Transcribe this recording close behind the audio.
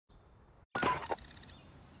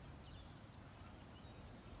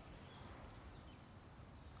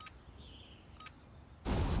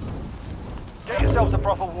yourselves a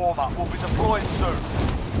proper warm-up. We'll be deploying soon.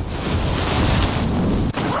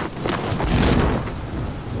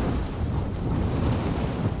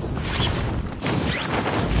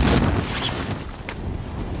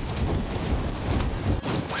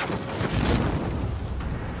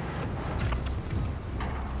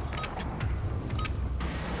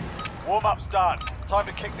 Warm-up's done. Time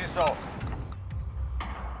to kick this off.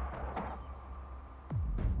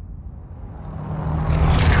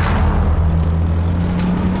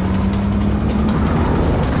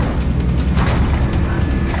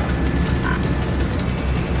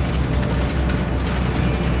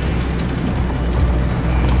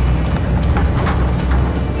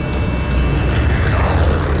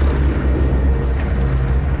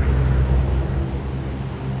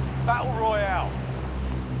 Battle Royale.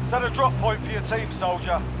 Set a drop point for your team,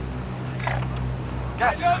 soldier.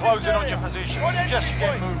 Gas is closing on your position. Suggest you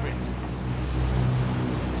get moving.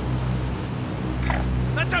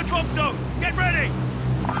 That's our drop zone. Get ready.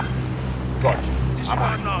 Right.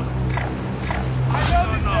 Disregard last. I know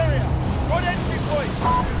this area. One entry point.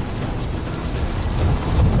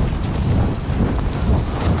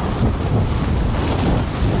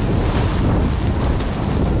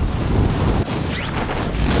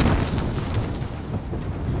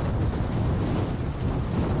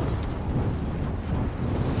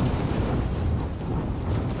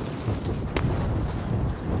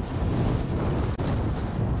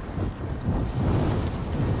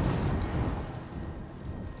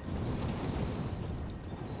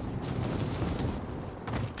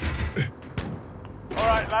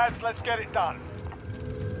 Alright lads, let's get it done.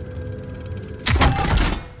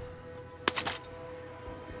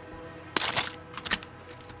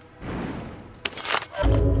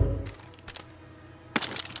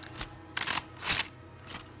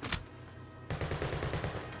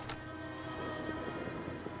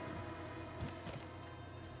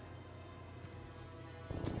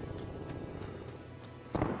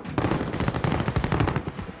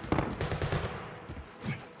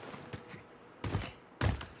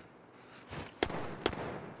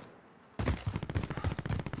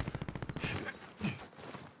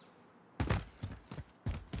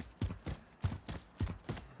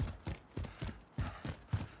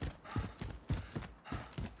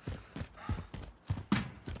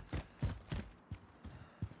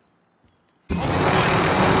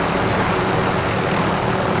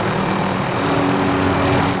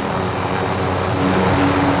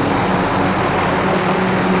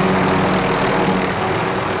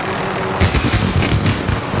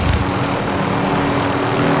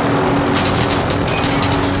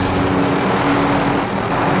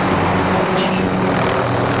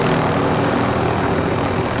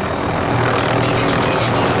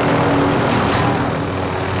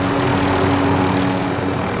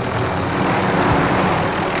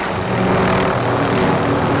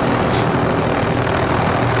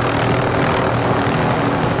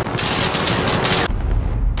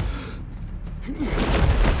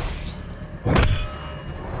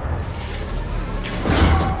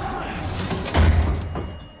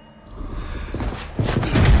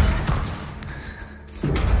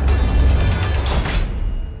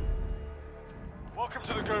 Welcome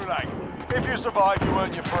to the Gulag. If you survive, you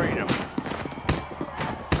earn your freedom.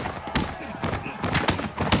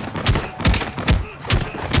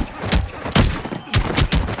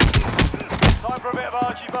 Time for a bit of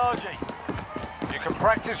argy-bargy. You can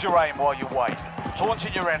practice your aim while you wait.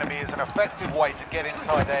 Taunting your enemy is an effective way to get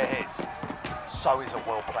inside their heads. So is a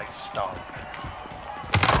well-placed stone.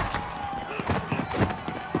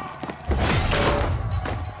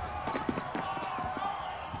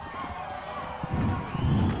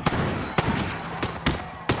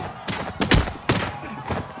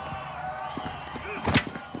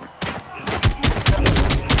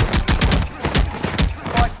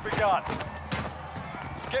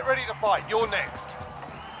 Get ready to fight. You're next.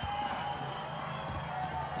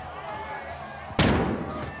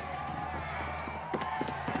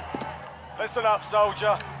 Listen up,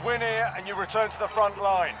 soldier. Win here and you return to the front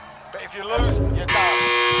line. But if you lose, you're done.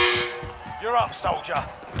 You're up, soldier.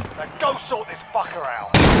 Now go sort this fucker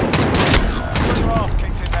out. Got your ass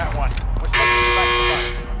kicked in that one. We're sending you back to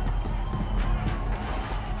base.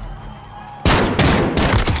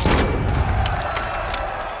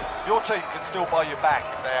 Your team can still buy you back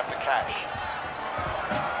if they have the cash.